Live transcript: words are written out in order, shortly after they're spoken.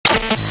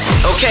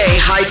Okay,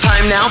 high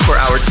time now for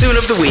our tune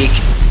of the week.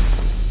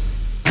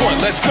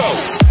 Let's go.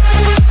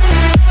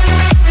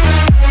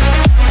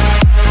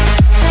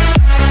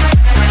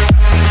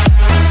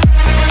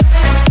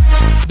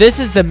 This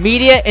is the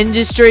Media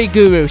Industry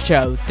Guru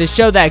Show, the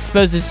show that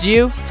exposes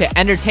you to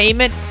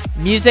entertainment,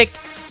 music,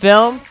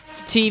 film,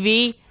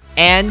 TV,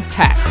 and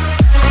tech.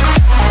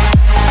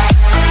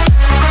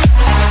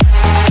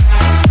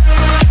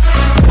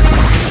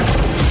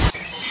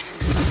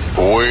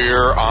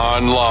 We're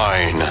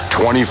online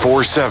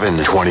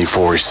 24/7.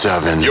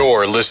 24/7.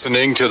 You're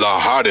listening to the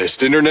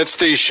hottest internet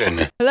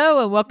station.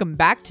 Hello and welcome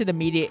back to the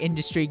Media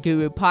Industry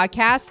Guru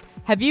podcast.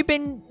 Have you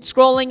been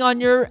scrolling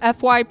on your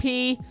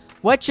FYP?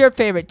 What's your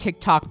favorite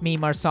TikTok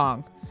meme or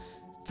song?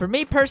 For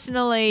me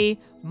personally,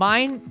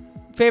 my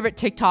favorite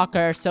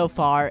TikToker so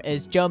far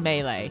is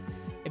Jemili.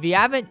 If you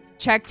haven't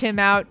checked him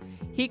out,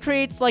 he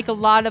creates like a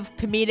lot of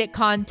comedic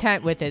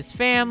content with his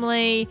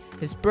family,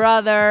 his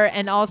brother,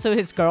 and also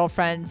his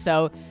girlfriend.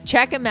 So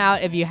check him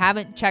out if you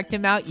haven't checked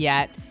him out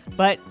yet.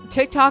 But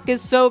TikTok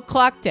is so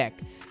eclectic.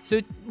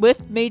 So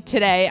with me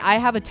today, I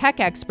have a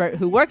tech expert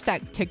who works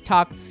at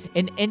TikTok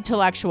in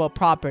intellectual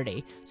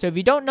property. So if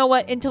you don't know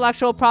what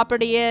intellectual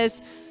property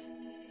is,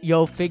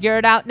 you'll figure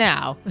it out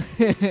now.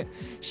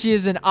 She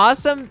is an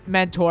awesome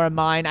mentor of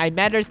mine. I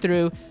met her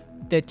through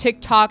the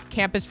TikTok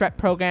campus rep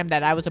program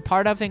that I was a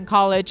part of in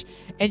college,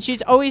 and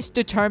she's always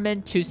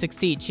determined to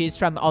succeed. She's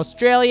from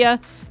Australia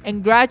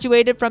and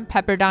graduated from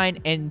Pepperdine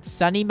in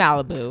sunny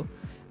Malibu.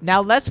 Now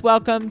let's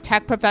welcome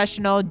tech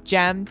professional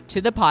Jem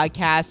to the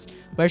podcast,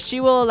 where she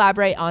will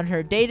elaborate on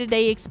her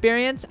day-to-day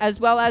experience as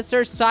well as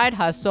her side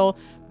hustle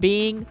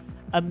being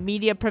a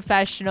media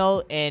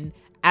professional in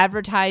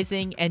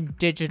advertising and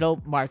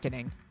digital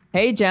marketing.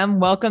 Hey, Jem,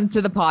 welcome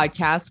to the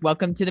podcast.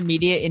 Welcome to the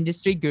Media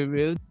Industry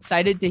Guru.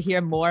 Excited to hear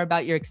more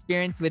about your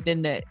experience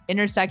within the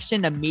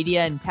intersection of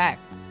media and tech.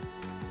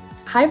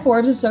 Hi,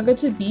 Forbes. It's so good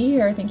to be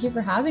here. Thank you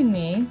for having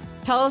me.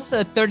 Tell us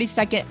a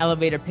 30-second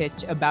elevator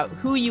pitch about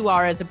who you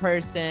are as a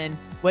person,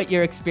 what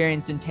your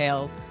experience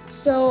entailed.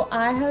 So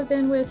I have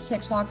been with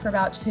TikTok for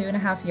about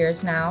 2.5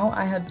 years now.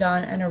 I have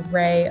done an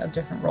array of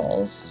different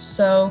roles.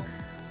 So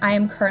I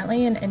am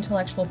currently in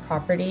intellectual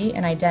property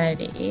and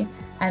identity,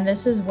 and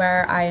this is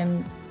where I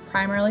am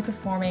primarily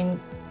performing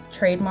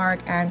trademark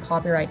and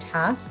copyright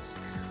tasks.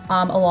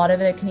 A lot of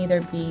it can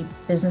either be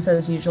business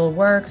as usual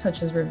work,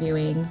 such as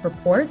reviewing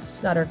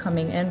reports that are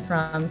coming in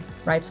from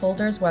rights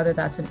holders, whether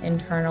that's an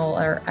internal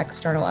or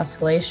external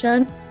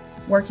escalation,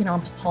 working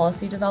on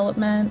policy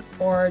development,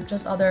 or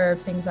just other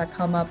things that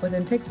come up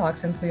within TikTok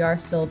since we are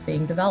still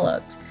being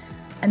developed.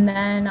 And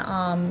then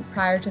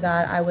prior to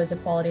that, I was a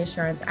quality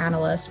assurance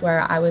analyst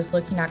where I was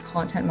looking at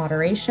content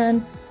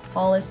moderation,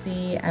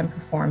 policy, and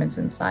performance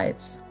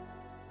insights.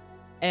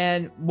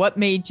 And what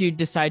made you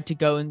decide to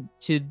go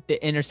into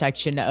the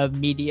intersection of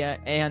media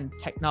and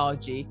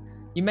technology?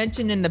 You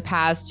mentioned in the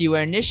past you were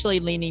initially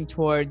leaning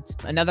towards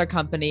another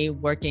company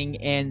working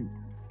in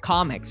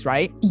comics,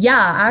 right?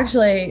 Yeah,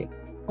 actually,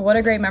 what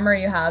a great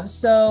memory you have.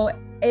 So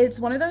it's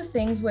one of those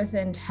things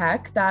within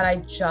tech that I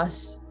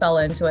just fell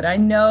into it. I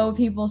know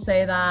people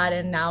say that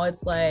and now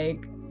it's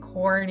like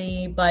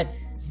corny, but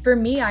for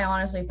me, I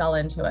honestly fell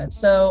into it.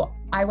 So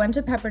I went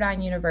to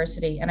Pepperdine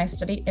University and I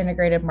studied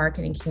integrated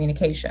marketing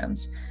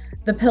communications.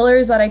 The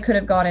pillars that I could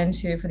have gone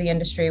into for the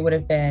industry would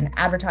have been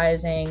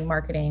advertising,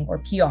 marketing, or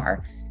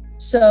PR.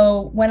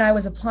 So when I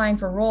was applying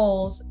for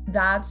roles,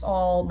 that's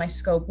all my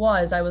scope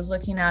was. I was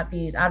looking at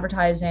these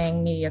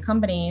advertising media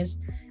companies,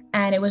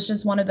 and it was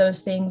just one of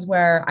those things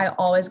where I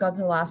always got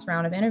to the last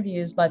round of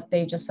interviews, but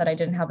they just said I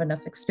didn't have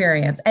enough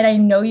experience. And I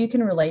know you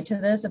can relate to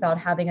this about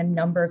having a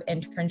number of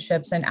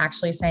internships and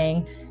actually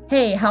saying,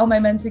 hey, how am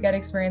I meant to get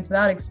experience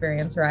without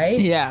experience,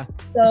 right? Yeah.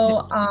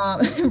 So,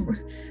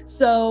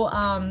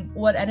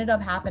 what ended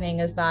up happening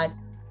is that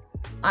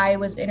I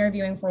was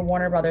interviewing for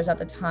Warner Brothers at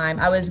the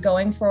time. I was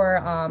going for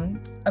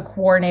a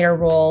coordinator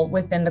role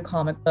within the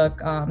comic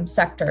book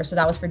sector. So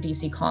that was for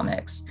DC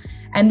Comics.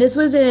 And this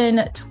was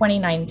in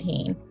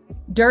 2019.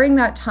 During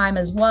that time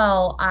as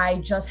well, I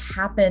just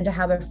happened to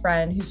have a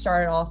friend who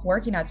started off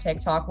working at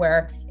TikTok,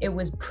 where it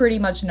was pretty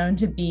much known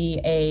to be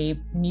a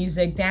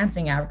music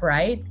dancing app,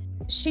 right?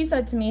 She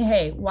said to me,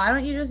 hey, why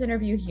don't you just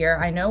interview here?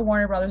 I know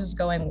Warner Brothers is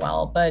going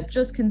well, but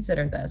just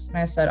consider this. And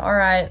I said, all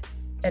right,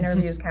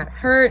 interviews can't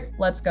hurt.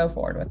 Let's go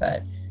forward with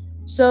it.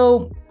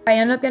 So I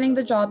ended up getting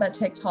the job at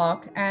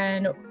TikTok,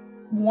 and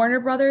Warner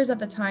Brothers at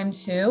the time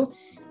too.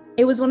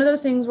 It was one of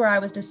those things where I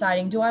was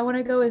deciding, do I want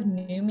to go with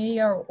new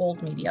media or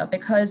old media?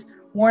 Because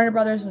Warner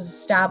Brothers was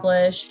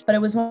established, but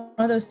it was one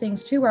of those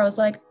things too where I was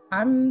like,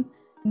 I'm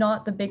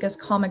not the biggest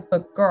comic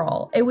book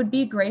girl. It would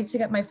be great to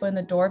get my foot in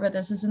the door, but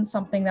this isn't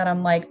something that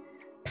I'm like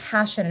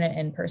passionate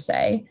in per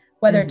se.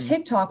 Whether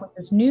TikTok with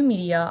this new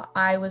media,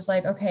 I was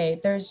like, okay,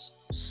 there's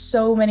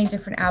so many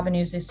different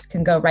avenues this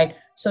can go, right?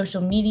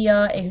 Social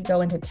media, it could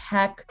go into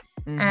tech.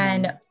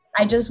 And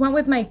I just went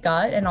with my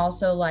gut, and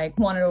also like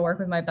wanted to work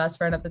with my best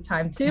friend at the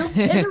time too.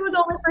 If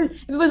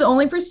it was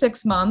only for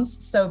 6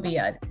 months, so be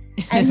it.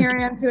 And here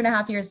I am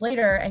 2.5 years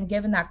later. And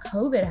given that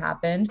COVID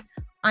happened,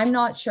 I'm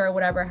not sure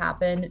whatever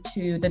happened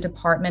to the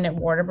department at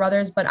Warner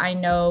Brothers, but I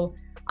know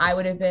I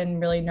would have been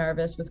really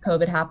nervous with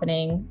COVID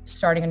happening,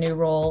 starting a new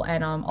role,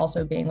 and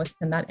also being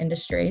within that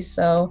industry.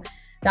 So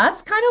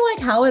that's kind of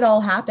like how it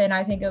all happened.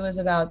 I think it was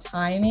about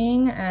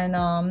timing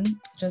and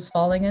just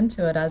falling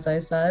into it, as I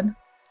said.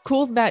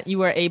 Cool that you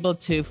were able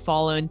to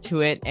fall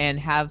into it and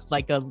have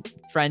like a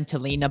friend to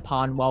lean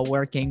upon while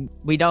working.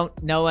 We don't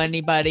know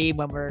anybody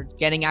when we're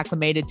getting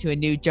acclimated to a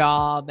new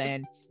job,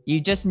 and you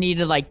just need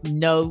to like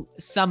know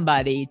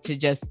somebody to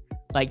just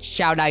like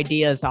shout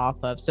ideas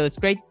off of. So it's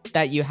great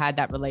that you had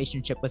that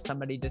relationship with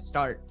somebody to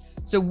start.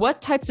 So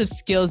what types of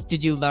skills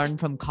did you learn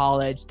from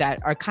college that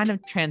are kind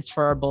of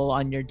transferable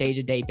on your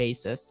day-to-day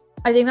basis?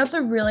 I think that's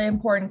a really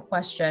important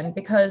question,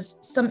 because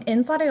some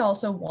insight I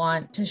also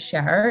want to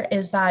share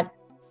is that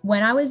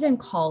when I was in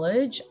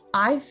college,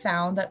 I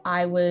found that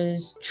I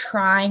was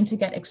trying to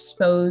get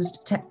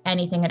exposed to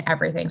anything and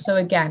everything. So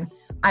again,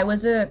 I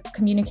was a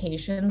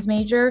communications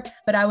major,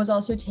 but I was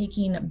also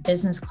taking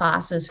business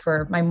classes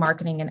for my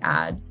marketing and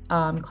ad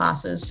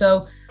classes.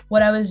 So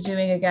what I was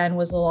doing again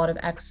was a lot of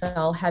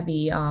Excel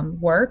heavy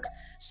work.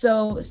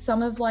 So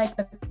some of like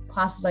the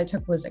classes I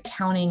took was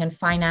accounting and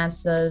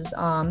finances.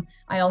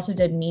 I also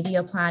did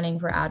media planning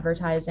for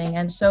advertising.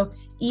 And so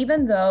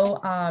even though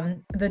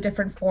the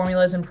different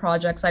formulas and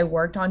projects I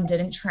worked on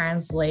didn't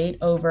translate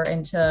over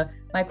into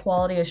my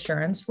quality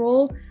assurance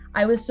role,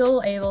 I was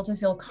still able to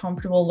feel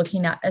comfortable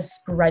looking at a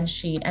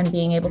spreadsheet and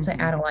being able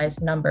to analyze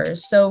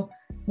numbers. So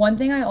one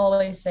thing I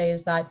always say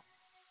is that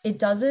it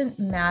doesn't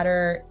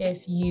matter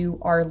if you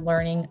are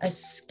learning a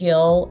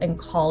skill in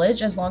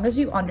college, as long as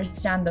you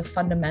understand the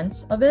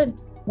fundamentals of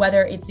it,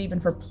 whether it's even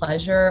for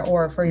pleasure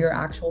or for your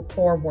actual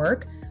core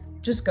work,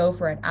 just go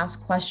for it.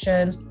 Ask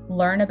questions,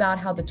 learn about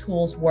how the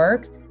tools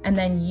work. And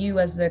then you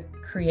as the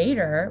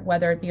creator,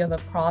 whether it be of a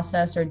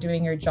process or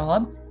doing your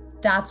job,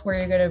 that's where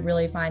you're going to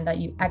really find that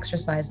you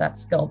exercise that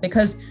skill,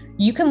 because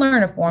you can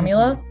learn a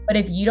formula, but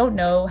if you don't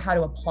know how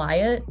to apply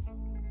it,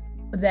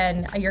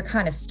 then you're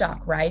kind of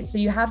stuck, right? So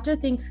you have to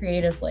think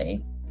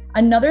creatively.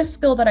 Another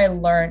skill that I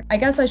learned, I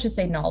guess I should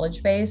say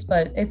knowledge base,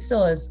 but it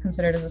still is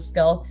considered as a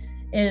skill,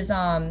 is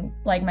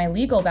like my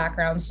legal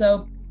background.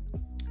 So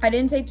I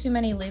didn't take too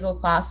many legal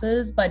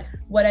classes, but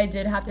what I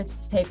did have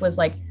to take was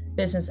like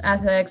business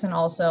ethics and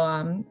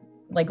also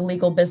like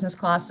legal business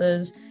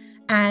classes.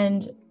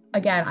 And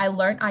again, I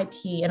learned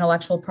IP,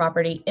 intellectual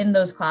property, in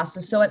those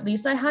classes. So at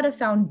least I had a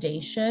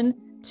foundation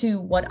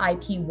to what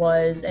IP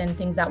was and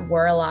things that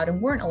were allowed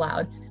and weren't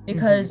allowed.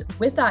 Because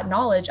with that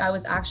knowledge, I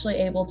was actually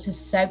able to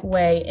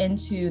segue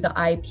into the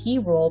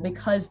IP role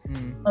because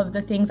of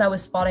the things I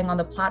was spotting on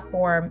the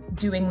platform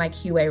doing my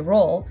QA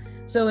role.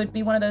 So it'd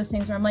be one of those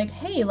things where I'm like,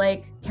 hey,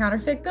 like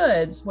counterfeit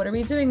goods, what are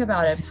we doing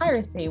about it?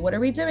 Piracy, what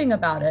are we doing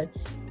about it?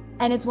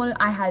 And it's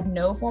I had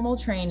no formal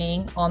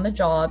training on the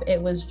job.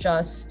 It was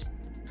just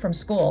from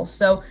school.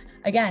 So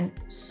again,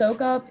 soak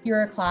up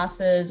your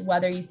classes,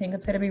 whether you think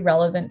it's going to be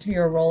relevant to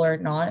your role or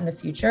not in the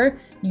future.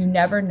 You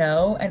never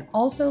know. And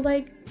also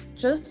like,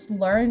 just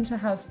learn to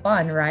have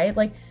fun, right?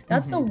 Like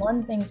that's the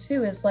one thing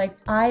too, is like,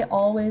 I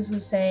always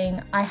was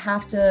saying, I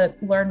have to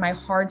learn my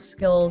hard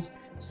skills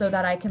so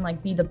that I can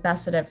like be the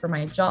best at it for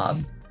my job.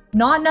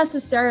 Not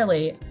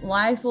necessarily.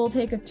 Life will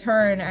take a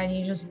turn and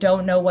you just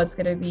don't know what's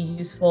going to be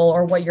useful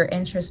or what your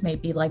interest may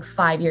be like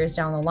 5 years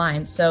down the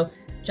line. So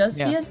just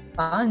be a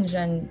sponge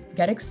and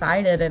get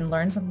excited and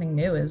learn something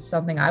new is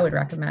something I would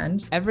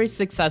recommend. Every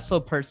successful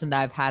person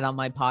that I've had on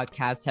my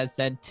podcast has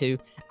said to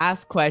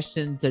ask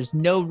questions. There's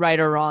no right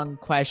or wrong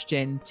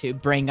question to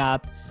bring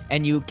up,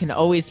 and you can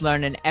always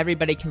learn, and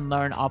everybody can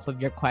learn off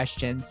of your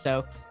questions.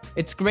 So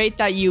it's great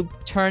that you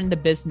turned the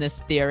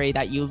business theory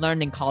that you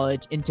learned in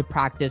college into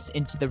practice,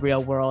 into the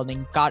real world,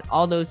 and got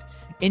all those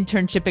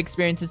internship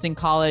experiences in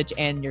college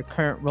and your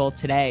current role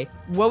today.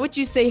 What would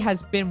you say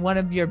has been one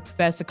of your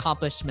best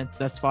accomplishments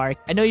thus far?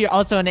 I know you're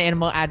also an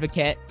animal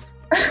advocate.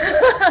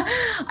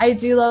 I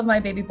do love my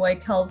baby boy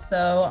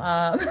Kelso.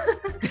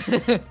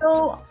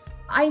 So,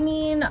 I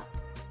mean,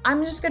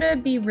 I'm just going to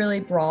be really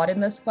broad in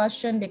this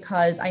question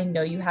because I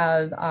know you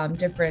have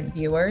different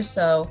viewers.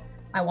 So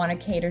I want to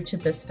cater to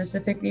this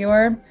specific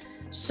viewer.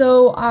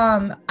 So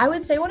I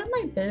would say one of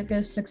my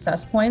biggest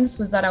success points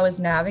was that I was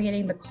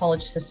navigating the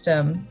college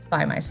system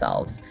by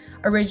myself.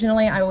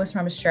 Originally, I was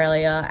from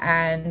Australia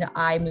and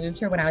I moved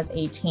here when I was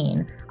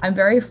 18. I'm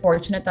very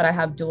fortunate that I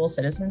have dual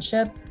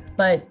citizenship,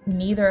 but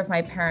neither of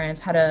my parents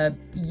had a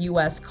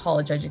US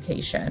college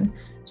education.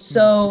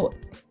 So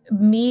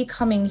me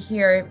coming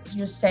here,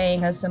 just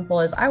saying as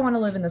simple as I want to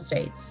live in the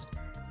States.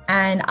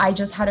 And I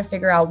just had to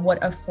figure out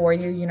what a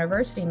 4-year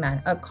university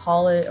meant, a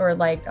college or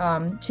like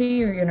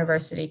 2-year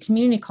university,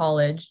 community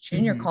college,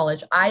 junior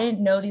college. I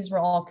didn't know these were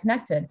all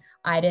connected.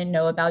 I didn't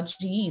know about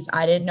GEs.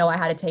 I didn't know I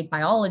had to take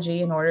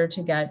biology in order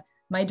to get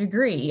my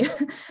degree,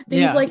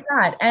 things like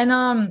that.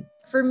 And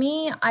For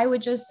me, I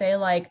would just say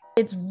like,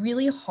 it's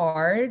really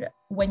hard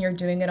when you're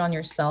doing it on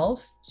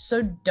yourself.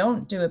 So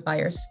don't do it by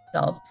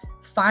yourself.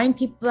 Find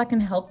people that can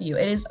help you.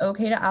 It is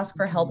okay to ask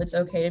for help. It's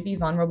okay to be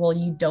vulnerable.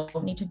 You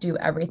don't need to do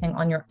everything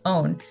on your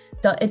own.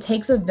 It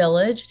takes a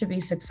village to be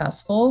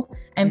successful,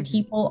 and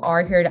people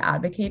are here to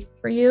advocate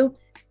for you.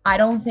 I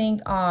don't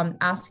think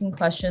asking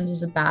questions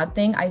is a bad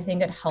thing. I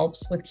think it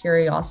helps with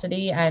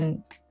curiosity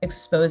and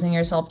exposing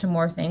yourself to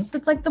more things.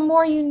 It's like the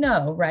more you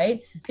know,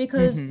 right?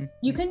 Because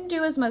you can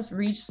do as much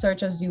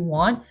research as you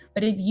want,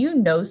 but if you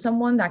know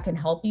someone that can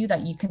help you,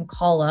 that you can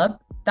call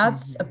up,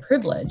 that's a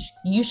privilege.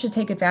 You should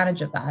take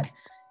advantage of that.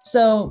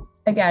 So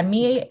again,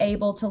 me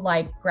able to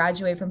like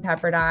graduate from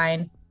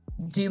Pepperdine,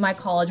 do my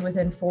college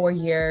within 4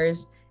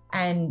 years,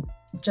 and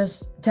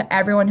just to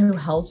everyone who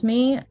helped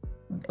me,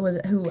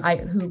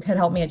 who could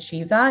help me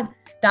achieve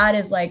that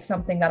is like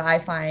something that I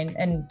find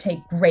and take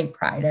great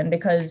pride in,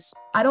 because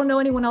I don't know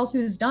anyone else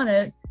who's done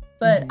it,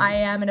 but I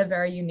am in a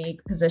very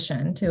unique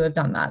position to have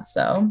done that.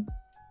 So.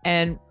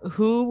 And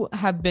who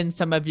have been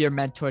some of your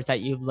mentors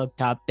that you've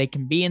looked up? They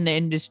can be in the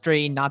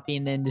industry, not be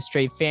in the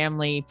industry,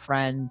 family,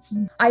 friends.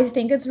 I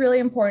think it's really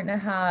important to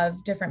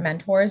have different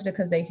mentors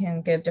because they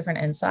can give different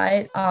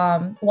insight.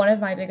 One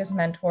of my biggest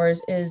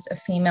mentors is a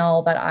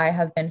female that I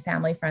have been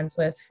family friends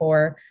with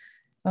for,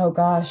 oh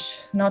gosh,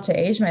 not to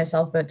age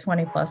myself, but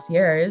 20 plus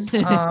years.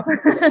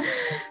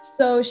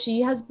 So she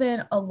has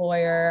been a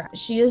lawyer.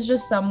 She is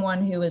just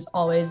someone who has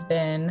always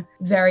been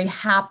very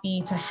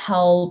happy to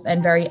help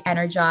and very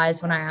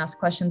energized when I ask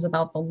questions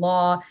about the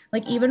law.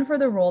 Like even for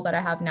the role that I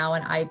have now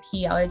in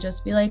IP, I would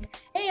just be like,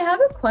 hey, I have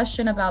a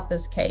question about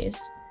this case.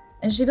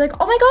 And she'd be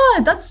like, oh my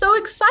God, that's so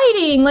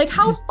exciting. Like,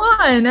 how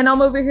fun. And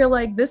I'm over here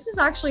like, this is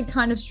actually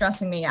kind of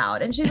stressing me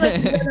out. And she's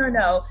like,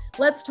 no,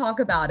 let's talk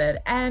about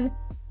it. And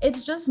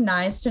it's just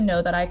nice to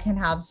know that I can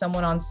have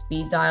someone on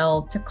speed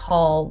dial to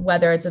call,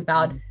 whether it's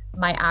about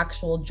my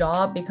actual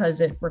job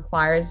because it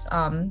requires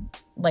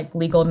like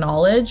legal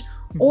knowledge,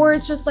 or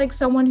it's just like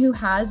someone who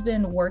has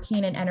been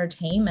working in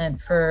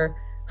entertainment for,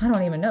 I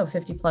don't even know,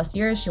 50 plus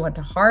years. She went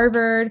to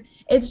Harvard.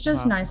 It's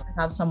just nice to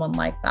have someone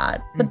like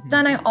that. But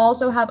then I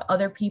also have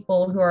other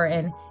people who are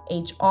in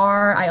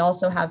HR. I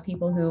also have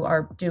people who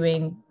are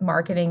doing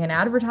marketing and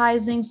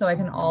advertising. So I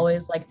can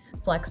always like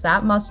flex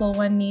that muscle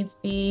when needs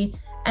be.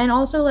 And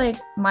also like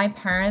my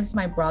parents,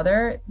 my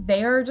brother,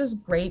 they are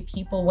just great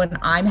people when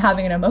I'm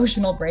having an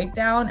emotional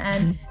breakdown,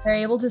 and they're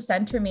able to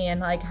center me and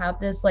like have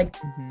this like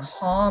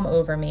calm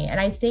over me. And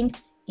I think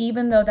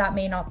even though that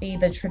may not be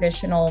the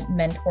traditional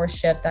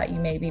mentorship that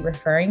you may be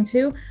referring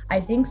to, I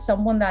think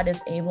someone that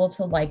is able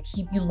to like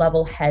keep you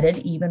level-headed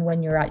even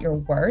when you're at your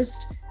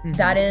worst,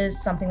 that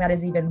is something that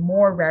is even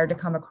more rare to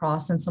come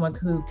across than someone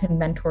who can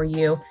mentor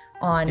you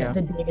on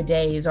the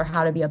day-to-days or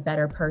how to be a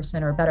better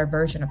person or a better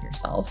version of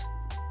yourself.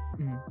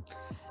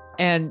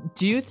 And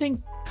do you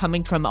think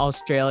coming from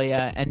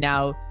Australia and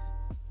now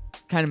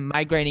kind of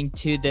migrating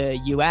to the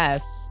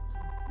US,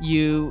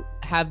 you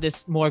have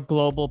this more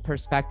global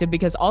perspective?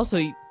 Because also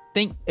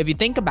if you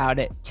think about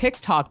it,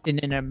 TikTok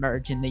didn't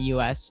emerge in the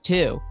US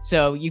too.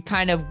 So you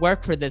kind of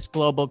work for this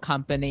global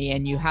company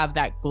and you have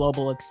that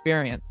global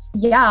experience.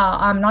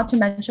 Yeah, not to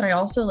mention I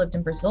also lived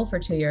in Brazil for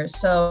 2 years.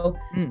 So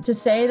to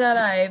say that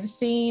I've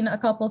seen a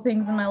couple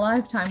things in my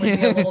lifetime would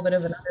be a little bit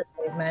of an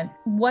understatement.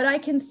 What I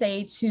can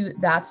say to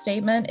that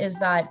statement is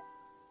that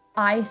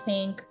I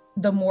think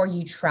the more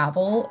you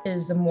travel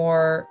is the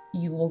more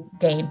you will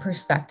gain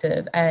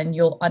perspective and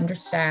you'll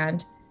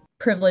understand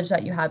privilege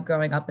that you have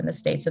growing up in the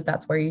States, if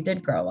that's where you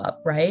did grow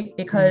up, right?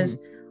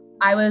 Because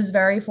I was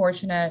very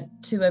fortunate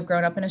to have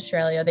grown up in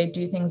Australia. They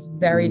do things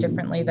very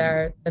differently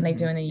there than they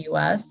do in the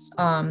US.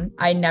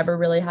 I never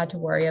really had to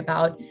worry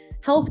about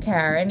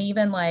healthcare. And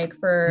even like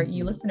for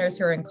you listeners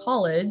who are in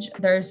college,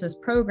 there's this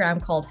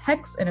program called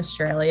HEX in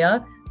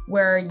Australia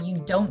where you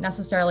don't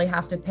necessarily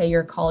have to pay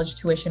your college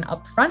tuition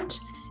up front.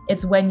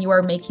 It's when you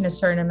are making a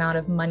certain amount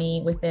of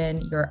money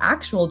within your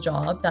actual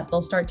job that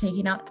they'll start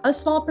taking out a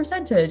small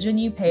percentage and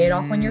you pay it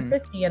off when you're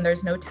 50 and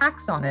there's no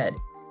tax on it.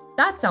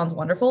 That sounds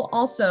wonderful.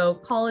 Also,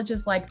 college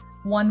is like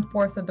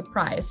 1/4 of the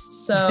price.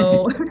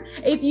 So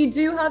if you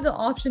do have the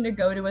option to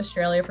go to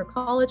Australia for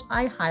college,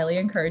 I highly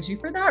encourage you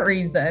for that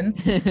reason.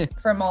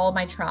 From all of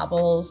my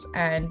travels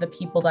and the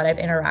people that I've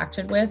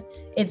interacted with,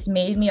 it's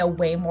made me a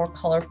way more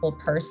colorful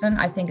person.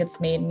 I think it's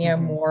made me a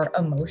more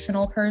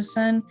emotional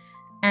person.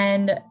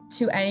 And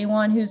to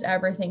anyone who's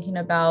ever thinking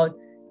about,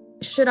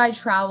 should I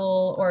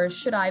travel or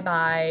should I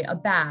buy a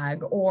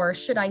bag or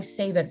should I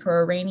save it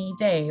for a rainy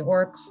day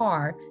or a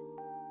car?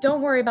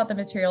 Don't worry about the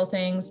material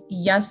things.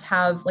 Yes,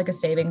 have like a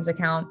savings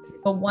account.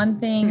 But one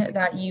thing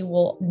that you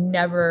will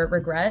never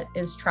regret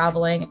is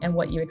traveling and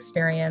what you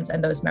experience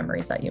and those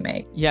memories that you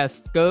make.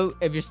 Yes,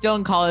 if you're still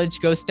in college,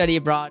 go study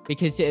abroad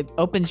because it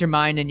opens your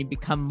mind and you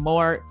become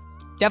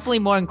definitely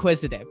more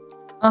inquisitive.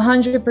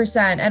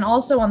 100%. And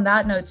also on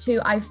that note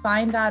too, I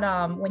find that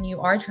when you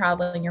are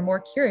traveling, you're more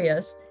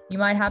curious. You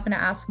might happen to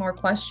ask more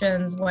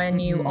questions when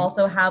you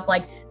also have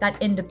like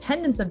that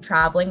independence of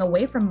traveling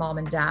away from mom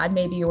and dad.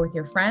 Maybe you're with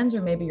your friends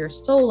or maybe you're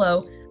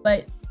solo,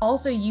 but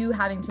also you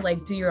having to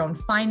like do your own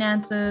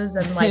finances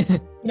and like,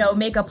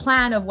 make a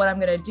plan of what I'm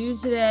going to do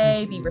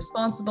today, be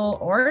responsible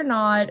or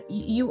not.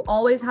 You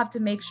always have to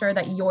make sure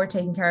that you're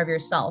taking care of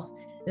yourself.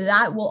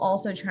 That will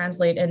also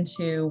translate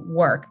into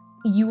work.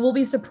 You will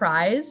be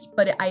surprised,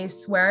 but I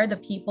swear the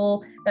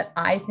people that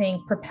I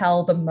think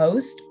propel the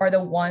most are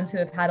the ones who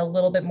have had a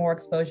little bit more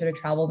exposure to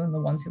travel than the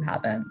ones who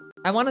haven't.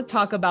 I want to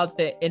talk about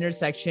the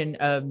intersection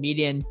of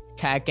media and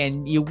tech,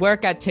 and you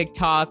work at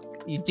TikTok,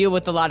 you deal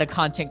with a lot of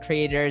content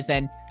creators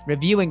and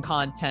reviewing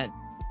content.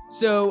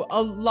 So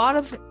a lot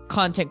of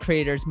content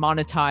creators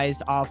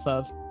monetize off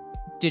of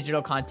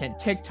digital content,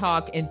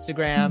 TikTok,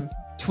 Instagram,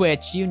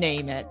 Twitch, you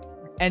name it.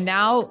 And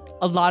now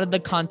a lot of the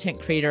content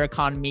creator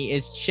economy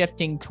is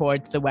shifting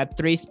towards the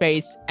Web3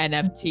 space,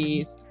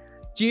 NFTs.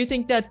 Do you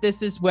think that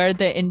this is where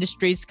the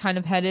industry's kind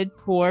of headed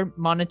for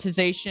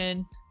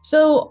monetization?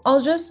 So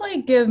I'll just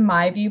like give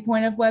my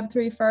viewpoint of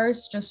Web3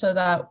 first, just so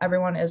that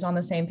everyone is on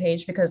the same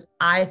page, because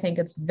I think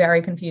it's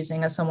very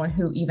confusing as someone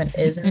who even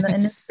is in the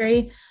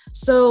industry.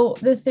 So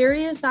the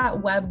theory is that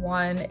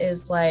Web1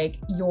 is like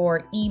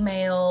your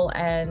email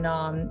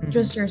and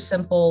just your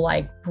simple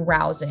like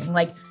browsing.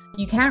 Like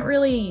you can't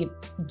really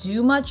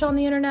do much on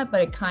the internet, but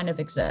it kind of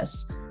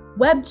exists.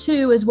 Web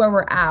 2 is where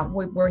we're at,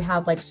 where we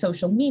have like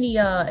social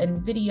media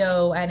and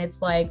video, and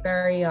it's like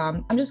very,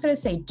 I'm just going to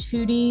say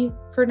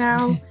 2D for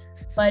now,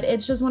 but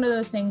it's just one of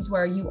those things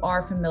where you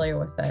are familiar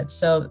with it.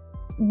 So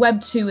Web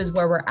 2 is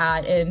where we're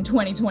at in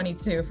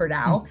 2022 for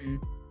now.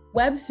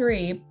 Web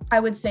 3,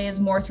 I would say, is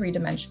more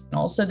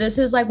three-dimensional. So this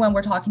is like when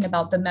we're talking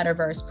about the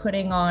metaverse,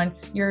 putting on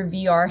your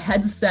VR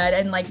headset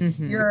and like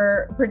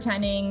you're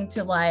pretending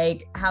to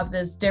like have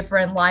this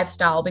different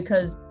lifestyle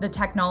because the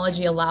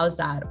technology allows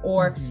that.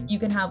 Or you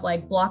can have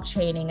like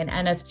blockchaining and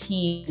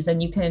NFTs,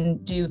 and you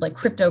can do like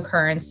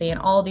cryptocurrency and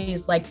all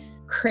these like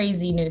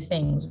crazy new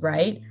things,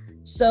 right?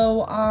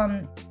 So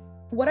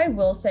what I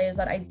will say is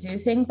that I do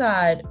think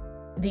that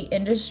the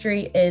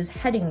industry is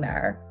heading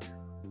there.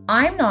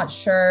 I'm not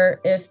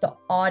sure if the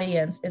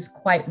audience is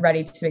quite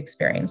ready to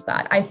experience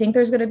that. I think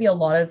there's going to be a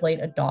lot of late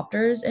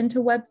adopters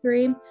into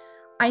Web3.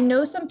 I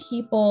know some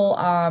people,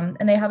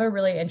 and they have a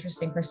really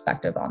interesting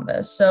perspective on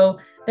this. So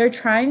they're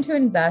trying to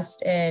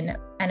invest in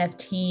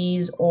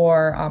NFTs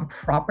or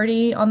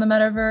property on the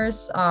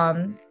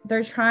metaverse.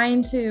 They're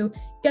trying to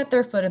get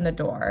their foot in the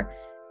door.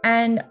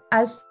 And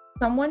as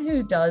someone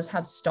who does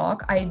have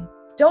stock, I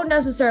don't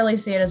necessarily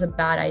see it as a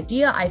bad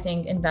idea. I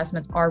think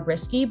investments are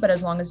risky, but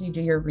as long as you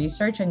do your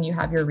research and you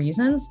have your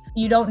reasons,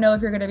 you don't know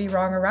if you're going to be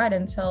wrong or right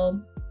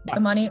until the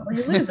money or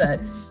you lose it.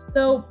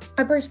 So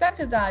a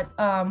perspective that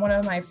one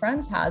of my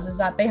friends has is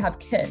that they have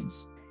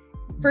kids.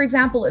 For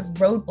example, if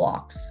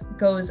Roblox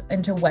goes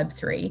into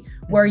Web3,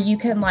 where you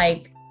can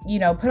like,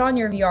 put on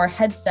your VR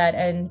headset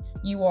and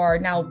you are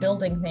now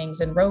building things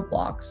in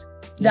Roblox.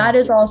 That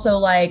is also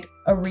like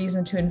a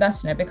reason to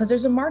invest in it because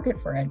there's a market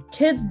for it.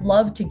 Kids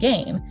love to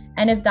game.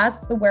 And if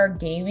that's where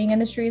gaming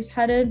industry is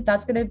headed,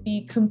 that's going to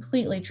be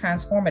completely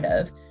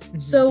transformative.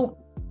 So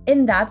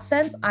in that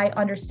sense, I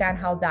understand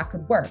how that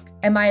could work.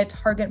 Am I a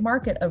target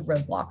market of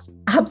Roblox?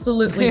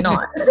 Absolutely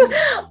not.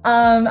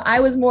 I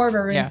was more of a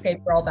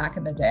RuneScape girl back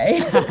in the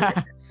day.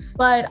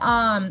 But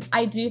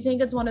I do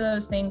think it's one of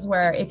those things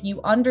where if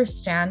you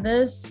understand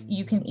this,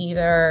 you can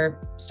either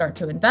start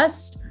to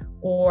invest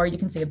or you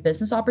can see a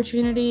business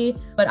opportunity.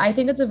 But I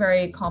think it's a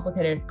very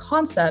complicated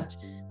concept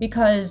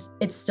because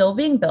it's still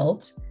being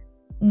built.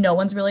 No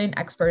one's really an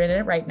expert in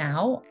it right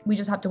now. We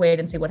just have to wait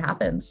and see what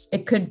happens.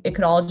 It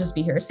could all just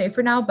be hearsay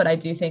for now, but I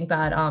do think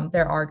that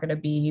there are going to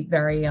be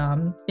very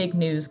big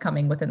news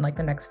coming within like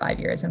the next 5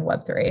 years in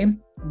Web3.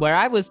 Where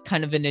I was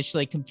kind of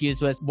initially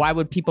confused was why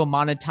would people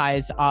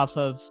monetize off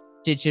of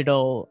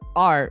digital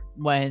art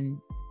when,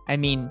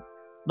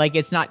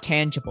 it's not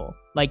tangible.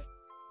 Like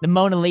the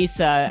Mona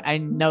Lisa, I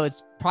know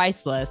it's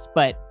priceless,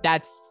 but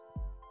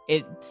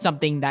it's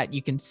something that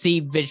you can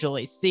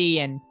visually see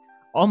and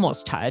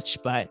almost touch,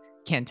 but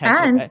can't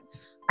touch it.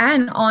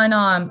 And on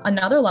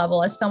another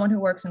level, as someone who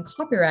works in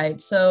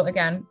copyright, so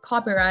again,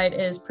 copyright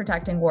is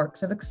protecting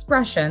works of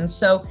expression.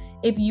 So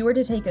if you were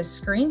to take a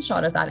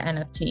screenshot of that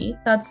NFT,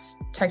 that's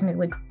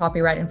technically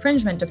copyright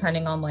infringement,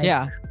 depending on who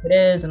it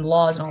is and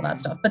laws and all that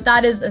stuff. But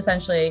that is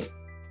essentially,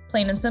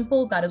 plain and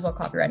simple, that is what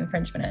copyright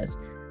infringement is.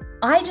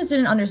 I just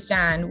didn't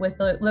understand with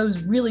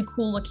those really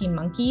cool looking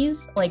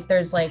monkeys, like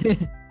there's like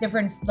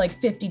different, like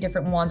 50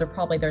 different ones, or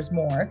probably there's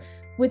more.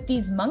 With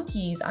these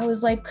monkeys, I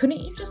was like,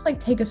 couldn't you just like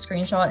take a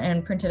screenshot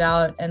and print it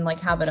out and like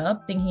have it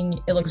up thinking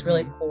it looks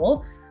really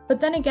cool? But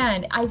then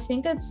again, I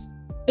think it's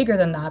bigger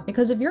than that,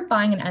 because if you're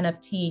buying an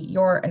NFT,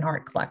 you're an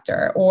art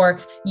collector or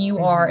you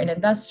are an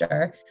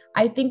investor.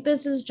 I think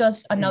this is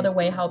just another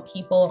way how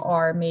people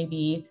are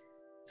maybe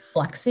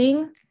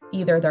flexing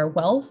either their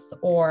wealth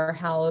or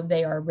how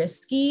they are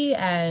risky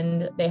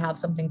and they have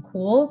something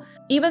cool.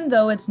 Even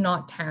though it's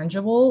not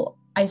tangible,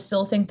 I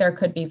still think there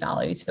could be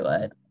value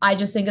to it. I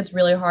just think it's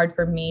really hard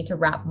for me to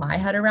wrap my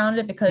head around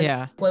it because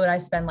what would I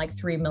spend like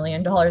 $3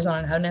 million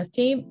on an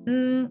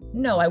NFT?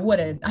 No, I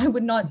wouldn't. I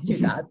would not do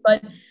that.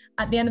 But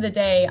at the end of the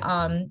day,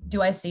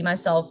 do I see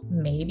myself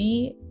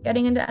maybe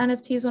getting into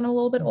NFTs when I'm a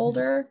little bit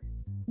older?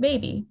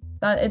 Maybe,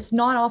 but it's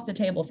not off the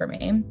table for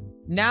me.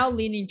 Now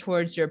leaning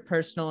towards your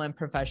personal and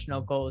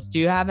professional goals, do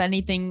you have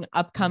anything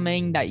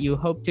upcoming that you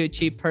hope to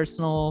achieve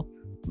personal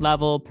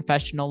level,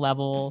 professional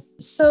level?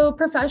 So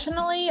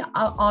professionally,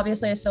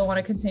 obviously, I still want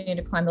to continue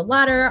to climb the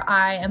ladder.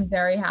 I am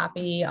very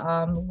happy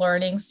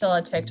learning still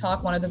at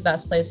TikTok, one of the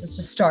best places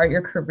to start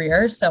your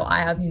career. So I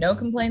have no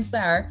complaints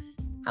there.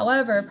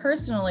 However,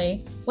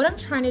 personally, what I'm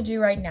trying to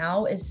do right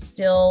now is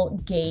still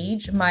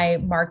gauge my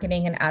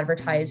marketing and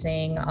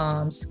advertising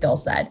skill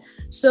set.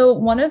 So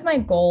one of my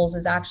goals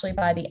is actually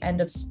by the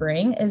end of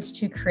spring is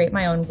to create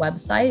my own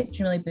website,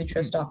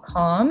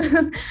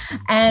 jemiliboutros.com.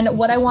 And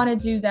what I want to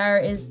do there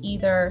is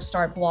either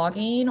start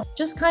blogging,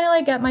 just kind of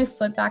like get my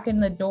foot back in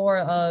the door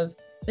of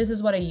this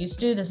is what I used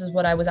to do. This is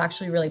what I was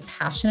actually really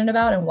passionate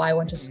about and why I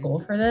went to school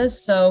for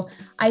this. So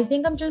I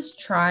think I'm just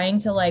trying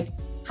to like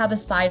have a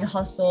side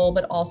hustle,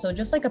 but also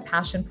just like a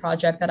passion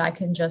project that I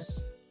can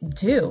just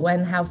do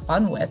and have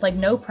fun with, like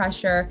no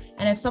pressure.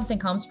 And if something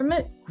comes from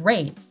it,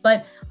 great.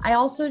 But I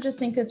also just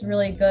think it's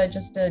really good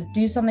just to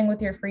do something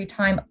with your free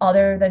time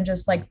other than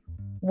just like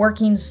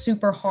working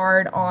super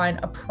hard on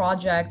a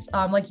project.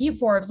 Like you,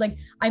 Forbes, like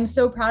I'm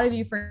so proud of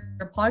you for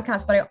your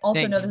podcast, but I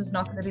also know this is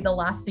not going to be the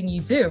last thing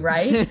you do,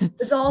 right?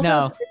 It's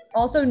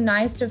also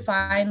nice to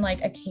find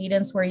like a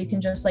cadence where you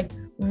can just like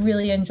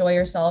really enjoy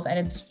yourself and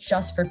it's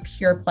just for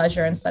pure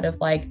pleasure instead of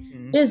like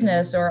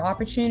business or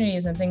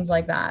opportunities and things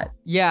like that.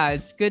 Yeah,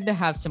 it's good to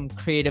have some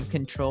creative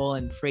control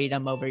and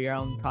freedom over your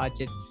own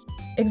project.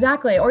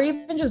 Exactly. Or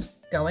even just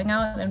going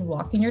out and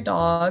walking your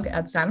dog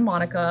at Santa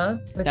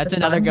Monica. That's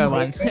another good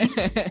one.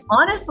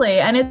 Honestly.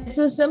 And it's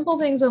the simple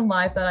things in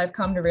life that I've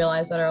come to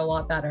realize that are a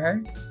lot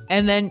better.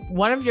 And then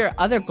one of your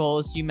other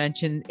goals you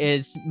mentioned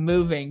is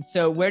moving.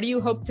 So where do you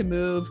hope to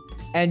move?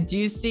 And do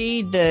you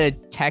see the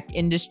tech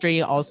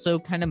industry also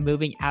kind of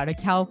moving out of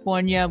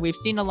California? We've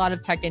seen a lot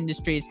of tech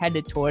industries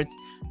headed towards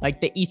like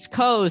the East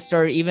Coast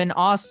or even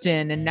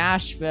Austin and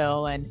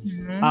Nashville. And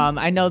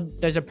I know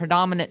there's a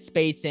predominant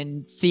space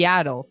in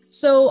Seattle.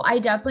 So I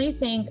definitely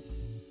think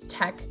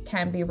tech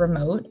can be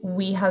remote.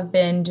 We have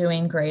been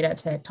doing great at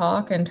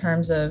TikTok in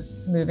terms of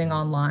moving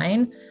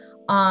online.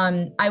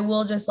 I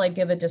will just like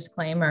give a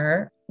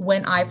disclaimer.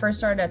 When I first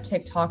started at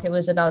TikTok, it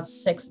was about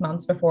 6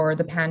 months before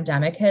the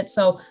pandemic hit.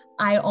 So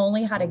I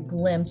only had a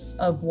glimpse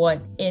of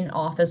what in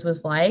office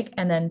was like.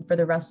 And then for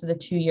the rest of the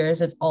 2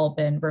 years, it's all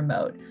been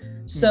remote.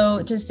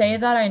 So to say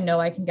that I know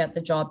I can get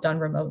the job done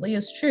remotely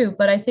is true,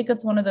 but I think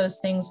it's one of those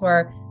things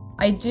where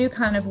I do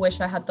kind of wish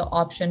I had the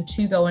option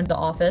to go into the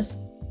office,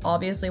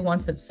 obviously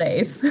once it's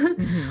safe.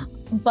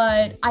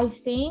 But I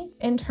think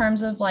in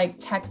terms of like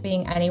tech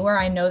being anywhere,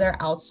 I know they're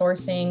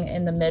outsourcing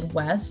in the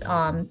Midwest,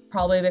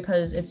 probably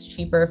because it's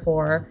cheaper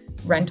for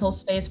rental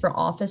space for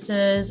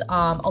offices.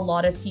 A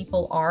lot of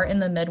people are in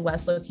the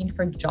Midwest looking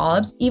for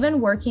jobs,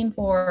 even working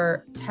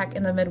for tech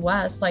in the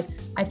Midwest. Like,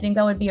 I think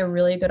that would be a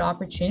really good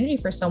opportunity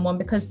for someone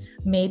because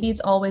maybe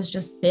it's always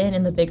just been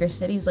in the bigger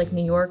cities like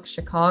New York,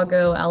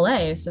 Chicago,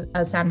 LA,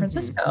 San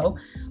Francisco.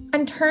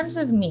 In terms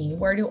of me,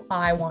 where do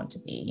I want to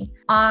be?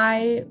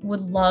 I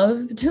would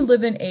love to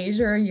live in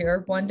Asia or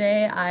Europe one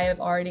day. I have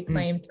already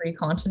claimed 3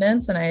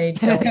 continents and I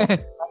don't want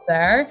to stop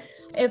there.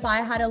 If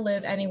I had to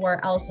live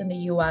anywhere else in the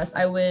US,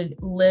 I would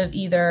live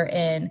either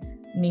in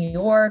New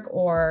York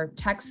or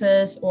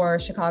Texas or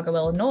Chicago,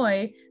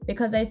 Illinois,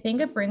 because I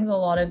think it brings a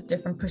lot of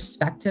different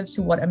perspectives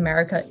to what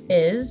America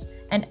is.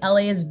 And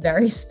LA is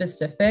very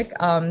specific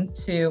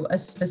to a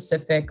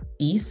specific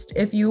beast,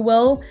 if you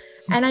will.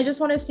 And I just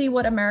want to see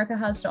what America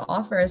has to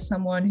offer as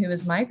someone who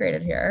has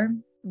migrated here.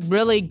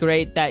 Really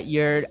great that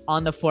you're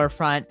on the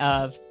forefront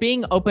of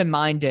being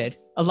open-minded.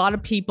 A lot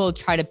of people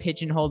try to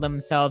pigeonhole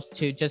themselves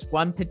to just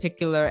one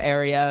particular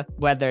area,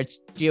 whether it's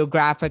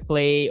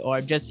geographically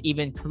or just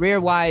even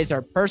career-wise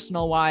or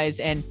personal-wise.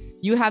 And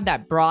you have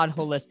that broad,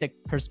 holistic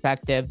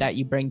perspective that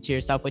you bring to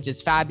yourself, which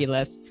is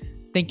fabulous.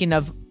 Thinking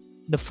of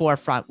the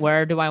forefront,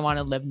 where do I want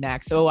to live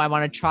next? Oh, I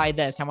want to try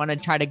this. I want to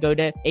try to go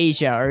to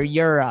Asia or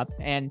Europe.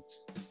 And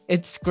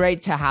it's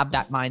great to have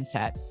that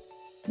mindset.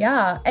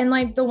 Yeah. And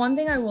like the one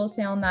thing I will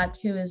say on that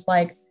too is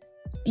like,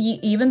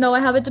 even though I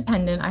have a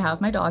dependent, I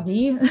have my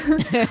doggy.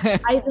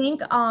 I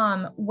think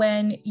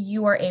when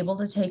you are able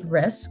to take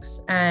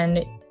risks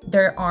and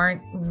there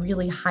aren't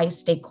really high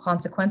stake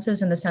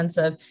consequences in the sense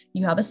of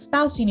you have a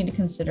spouse you need to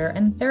consider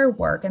and their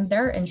work and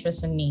their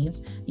interests and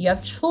needs. You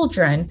have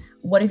children.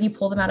 What if you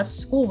pull them out of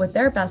school with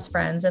their best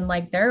friends and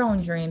like their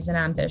own dreams and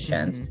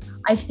ambitions?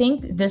 I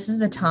think this is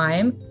the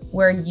time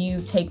where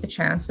you take the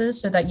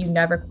chances so that you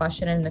never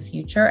question it in the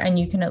future and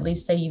you can at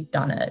least say you've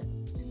done it.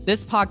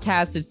 This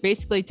podcast is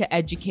basically to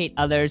educate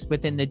others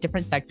within the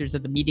different sectors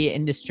of the media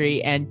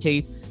industry and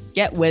to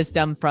get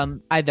wisdom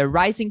from either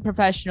rising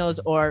professionals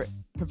or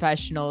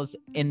professionals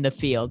in the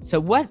field.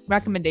 So what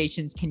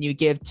recommendations can you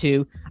give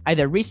to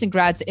either recent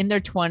grads in their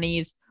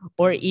 20s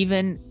or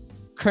even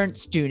current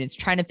students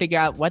trying to figure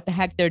out what the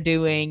heck they're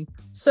doing?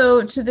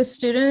 So to the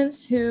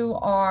students who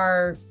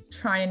are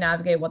trying to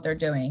navigate what they're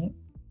doing,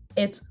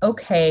 it's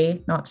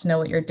okay not to know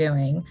what you're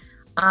doing.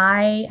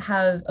 I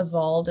have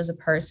evolved as a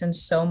person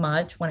so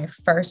much when I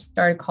first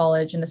started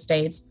college in the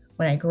States,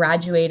 when I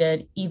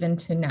graduated, even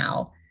to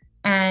now.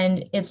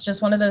 And it's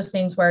just one of those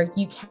things where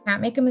you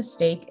can't make a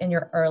mistake in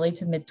your early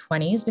to mid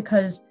 20s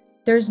because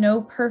there's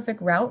no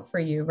perfect route for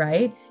you,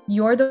 right?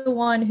 You're the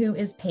one who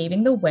is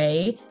paving the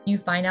way. You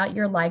find out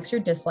your likes,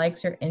 your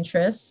dislikes, your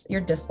interests,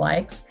 your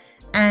dislikes,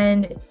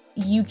 and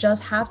you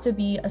just have to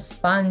be a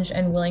sponge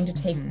and willing to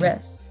take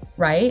risks,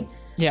 right?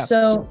 Yeah.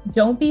 So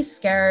don't be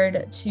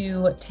scared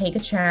to take a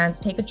chance,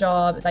 take a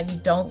job that you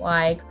don't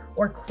like,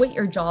 or quit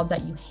your job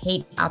that you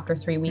hate after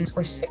 3 weeks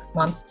or 6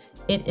 months.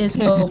 It is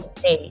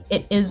okay.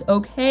 It is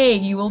okay.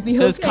 You will be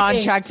okay. Those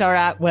contracts are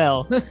at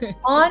will.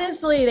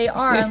 Honestly, they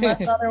are,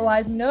 unless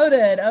otherwise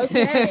noted.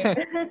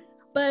 Okay.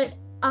 But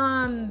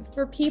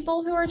for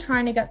people who are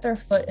trying to get their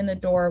foot in the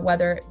door,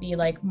 whether it be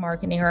like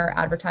marketing or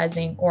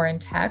advertising or in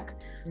tech,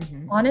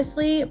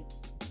 honestly,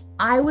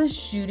 I was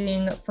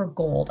shooting for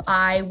gold.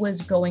 I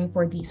was going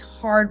for these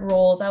hard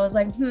roles. I was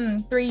like,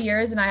 3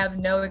 years and I have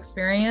no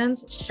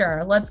experience.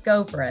 Sure, let's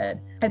go for it.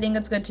 I think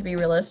it's good to be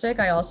realistic.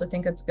 I also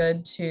think it's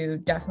good to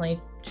definitely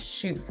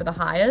shoot for the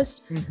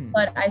highest,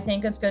 but I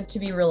think it's good to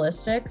be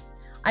realistic.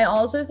 I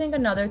also think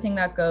another thing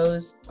that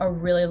goes a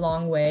really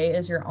long way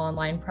is your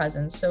online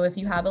presence. So if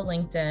you have a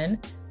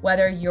LinkedIn,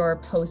 whether you're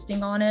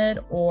posting on it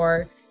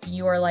or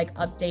you are like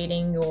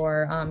updating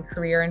your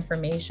career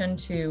information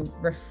to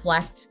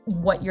reflect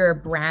what your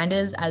brand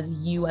is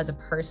as you as a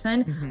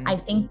person, I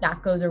think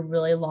that goes a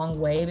really long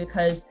way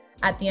because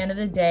at the end of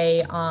the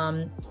day,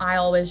 I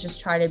always just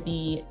try to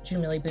be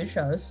Jemili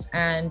Bouchos,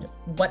 and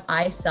what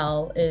I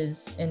sell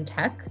is in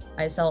tech.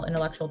 I sell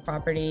intellectual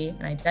property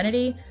and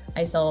identity.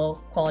 I sell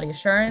quality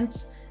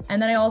assurance.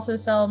 And then I also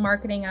sell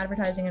marketing,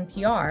 advertising, and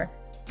PR.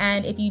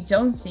 And if you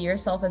don't see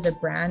yourself as a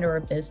brand or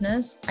a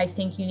business, I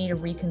think you need to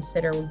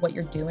reconsider what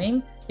you're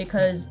doing,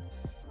 because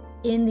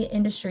in the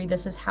industry,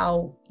 this is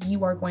how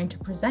you are going to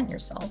present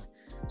yourself.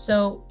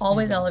 So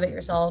always elevate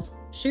yourself,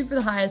 shoot for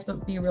the highest,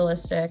 but be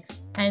realistic.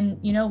 And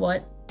you know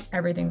what?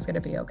 Everything's going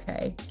to be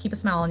okay. Keep a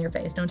smile on your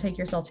face. Don't take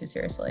yourself too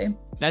seriously.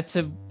 That's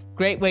a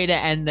great way to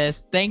end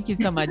this. Thank you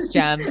so much,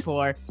 Jem,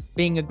 for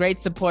being a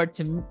great support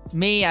to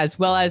me, as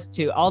well as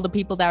to all the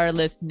people that are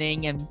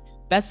listening, and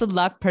best of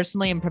luck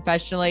personally and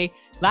professionally.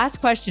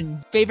 Last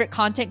question, favorite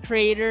content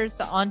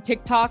creators on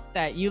TikTok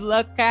that you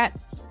look at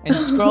and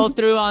scroll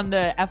through on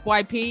the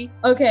FYP?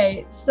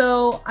 Okay,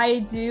 so I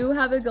do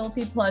have a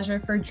guilty pleasure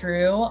for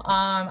Drew.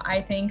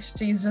 I think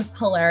she's just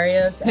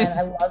hilarious and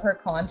I love her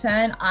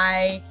content.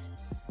 I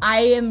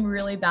am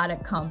really bad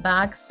at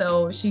comebacks,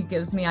 so she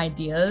gives me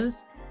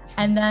ideas.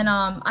 And then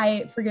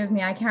forgive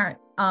me, I can't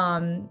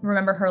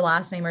remember her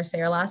last name or say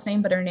her last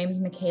name, but her name's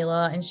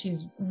Michaela, and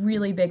she's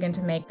really big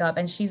into makeup,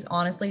 and she's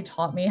honestly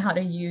taught me how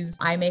to use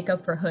eye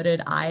makeup for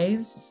hooded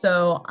eyes.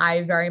 So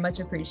I very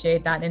much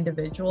appreciate that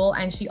individual.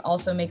 And she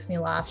also makes me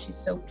laugh. She's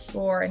so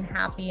pure and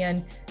happy,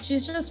 and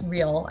she's just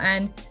real.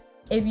 And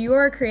if you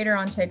are a creator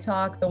on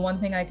TikTok, the one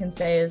thing I can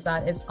say is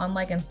that it's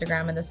unlike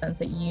Instagram in the sense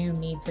that you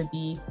need to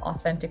be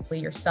authentically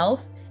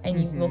yourself,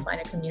 and you will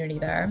find a community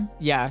there.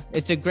 Yeah,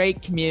 it's a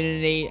great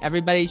community.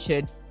 Everybody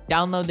should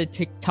download the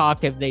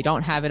TikTok if they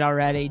don't have it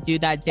already. Do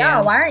that dance.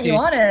 Yeah, why aren't you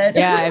on it?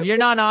 Yeah, if you're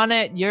not on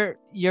it, you're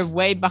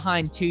way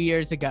behind 2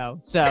 years ago.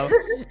 So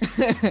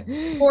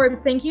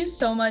Forbes, thank you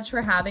so much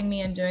for having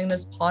me and doing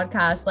this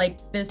podcast. Like,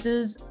 this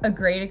is a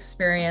great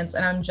experience,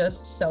 and I'm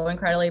just so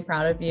incredibly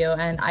proud of you,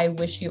 and I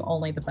wish you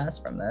only the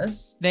best from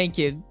this. Thank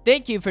you.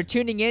 Thank you for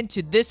tuning in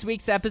to this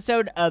week's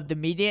episode of the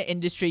Media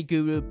Industry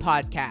Guru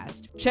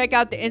podcast. Check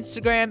out the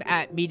Instagram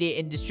at Media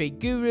Industry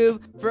Guru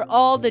for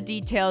all the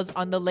details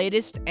on the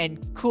latest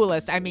and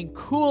coolest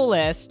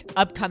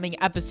upcoming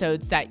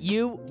episodes that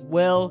you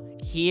will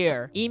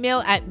hear.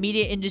 Email at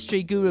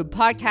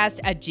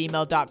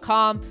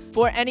mediaindustrygurupodcast@gmail.com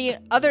for any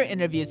other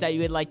interviews that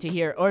you would like to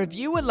hear, or if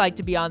you would like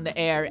to be on the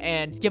air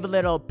and give a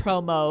little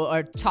promo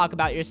or talk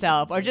about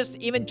yourself, or just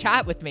even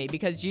chat with me,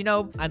 because you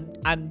know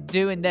I'm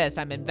doing this,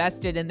 I'm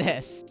invested in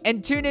this.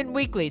 And tune in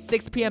weekly,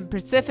 6 p.m.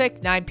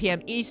 Pacific, 9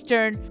 p.m.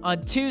 Eastern,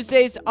 on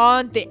Tuesdays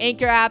on the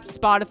Anchor app,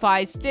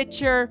 Spotify,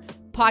 Stitcher,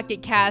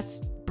 Pocket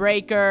Cast,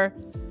 Breaker,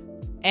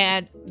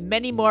 and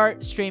many more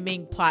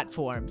streaming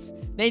platforms.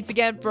 Thanks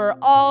again for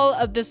all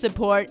of the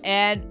support,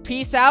 and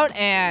peace out,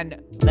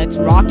 and let's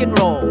rock and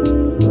roll.